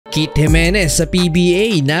Kyt Jimenez sa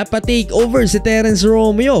PBA, napa-take over si Terrence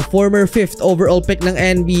Romeo, former 5th overall pick ng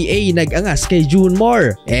NBA, nag-angas kay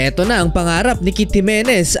Junmar. Eto na ang pangarap ni Kyt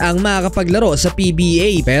Jimenez, ang makapaglaro sa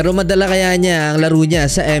PBA, pero madala kaya niya ang laro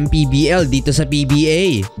niya sa MPBL dito sa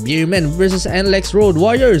PBA. Beerman vs NLEX Road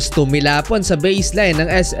Warriors, tumilapon sa baseline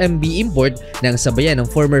ng SMB Import ng sabayan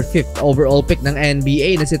ng former 5th overall pick ng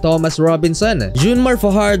NBA na si Thomas Robinson. Junmar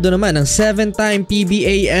Fajardo naman ang 7-time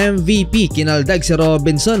PBA MVP, kinaldag si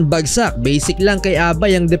Robinson, bagsak, basic lang kay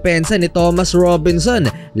Abay ang depensa ni Thomas Robinson.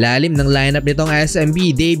 Lalim ng lineup nitong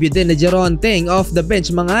SMB, debut din ni Jeronteng, off the bench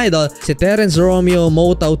mga idol si Terrence Romeo,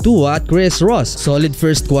 Motaw 2 at Chris Ross. Solid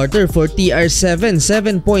first quarter for TR7,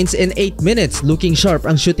 7 points in 8 minutes. Looking sharp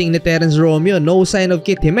ang shooting ni Terrence Romeo, no sign of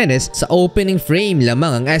Kyt Jimenez. Sa opening frame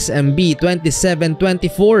lamang ang SMB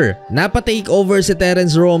 27-24. Napa-take over si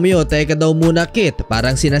Terrence Romeo, teka daw muna Kyt,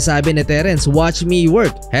 parang sinasabi ni Terrence, watch me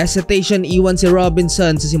work. Hesitation iwan si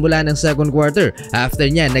Robinson sa simula ng second quarter. After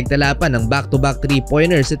niya, nagtala pa ng back-to-back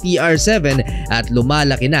 3-pointer sa TR7 at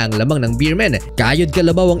lumalaki na ang lamang ng Beerman. Kayod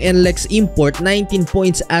kalabaw ang NLEX Import, 19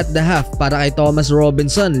 points at the half para kay Thomas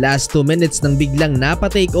Robinson. Last 2 minutes nang biglang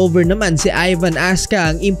napa-take over naman si Ivan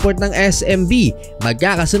Aska, ang import ng SMB.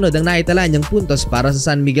 Magkakasunod ang naitala niyang puntos para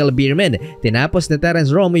sa San Miguel Beerman. Tinapos ni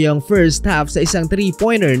Terrence Romeo ang first half sa isang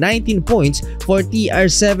 3-pointer, 19 points for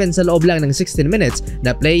TR7 sa loob lang ng 16 minutes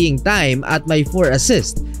na playing time at may 4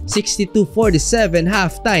 assists. 62-47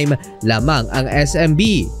 halftime lamang ang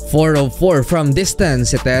SMB. 4 of 4 from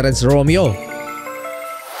distance si Terrence Romeo.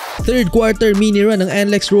 Third quarter mini run ng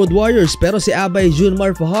NLEX Road Warriors, pero si Abay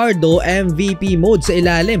Junmar Fajardo MVP mode sa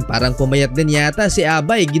ilalim. Parang pumayat din yata si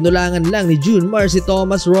Abay, ginulangan lang ni Junmar si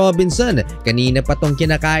Thomas Robinson. Kanina pa tong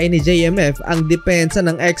kinakain ni JMF ang depensa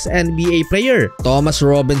ng ex-NBA player. Thomas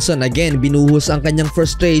Robinson again, binuhos ang kanyang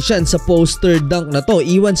frustration sa poster dunk na to.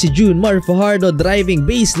 Iwan si Junmar Fajardo driving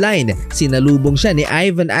baseline. Sinalubong siya ni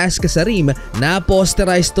Ivan Aska sa rim, na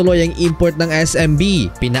posterize tuloy ang import ng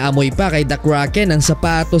SMB. Pinaamoy pa kay The Kraken ang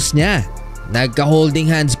sapatos niya.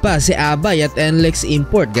 Nagka-holding hands pa si Abay at NLEX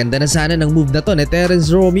Import. Ganda na sana ng move na to ni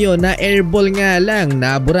Terrence Romeo, na airball nga lang.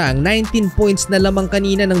 Nabura ang 19 points na lamang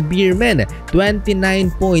kanina ng Beerman. 29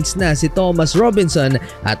 points na si Thomas Robinson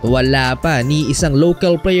at wala pa ni isang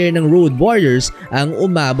local player ng Road Warriors ang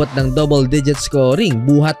umabot ng double-digit scoring.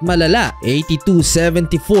 Buhat malala,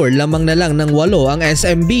 82-74 lamang na lang ng 8 ang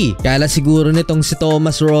SMB. Kala siguro nitong si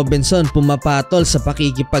Thomas Robinson pumapatol sa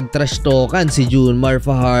pakikipag-trash talkan si Junmar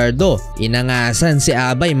Fajardo. Inangasan si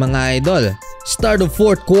Abay mga idol. Start of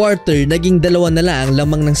fourth quarter, naging 2 na lang ang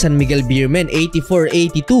lamang ng San Miguel Beerman,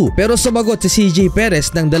 84-82. Pero sumagot si CJ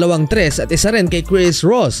Perez ng 2 3 at isa rin kay Chris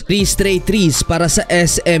Ross. 3 straight threes para sa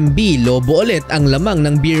SMB. Lobo ulit ang lamang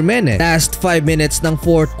ng Beerman. Last 5 minutes ng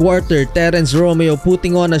fourth quarter, Terrence Romeo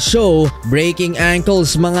putting on a show, breaking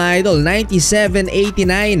ankles mga idol,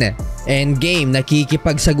 97-89. Endgame,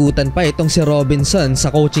 nakikipagsagutan pa itong si Robinson sa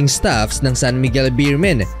coaching staffs ng San Miguel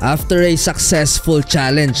Beerman after a successful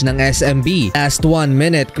challenge ng SMB. Last 1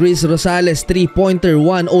 minute, Chris Rosales 3-pointer,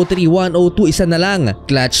 103-102, isa na lang.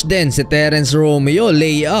 Clutch din si Terrence Romeo,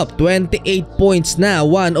 layup, 28 points na,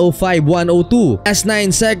 105-102. Last 9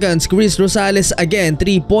 seconds, Chris Rosales again,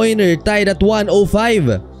 3-pointer, tied at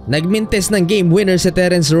 105. Nagmintes ng game winner si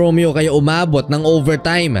Terrence Romeo kaya umabot ng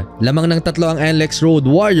overtime. Lamang ng 3 ang NLEX Road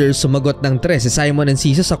Warriors, sumagot ng 3 si Simon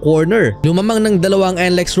Enciso sa corner. Lumamang ng 2 ang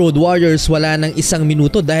NLEX Road Warriors, wala ng 1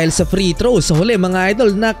 minuto dahil sa free throw. Sa huli mga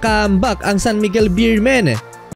idol, na comeback ang San Miguel Beerman.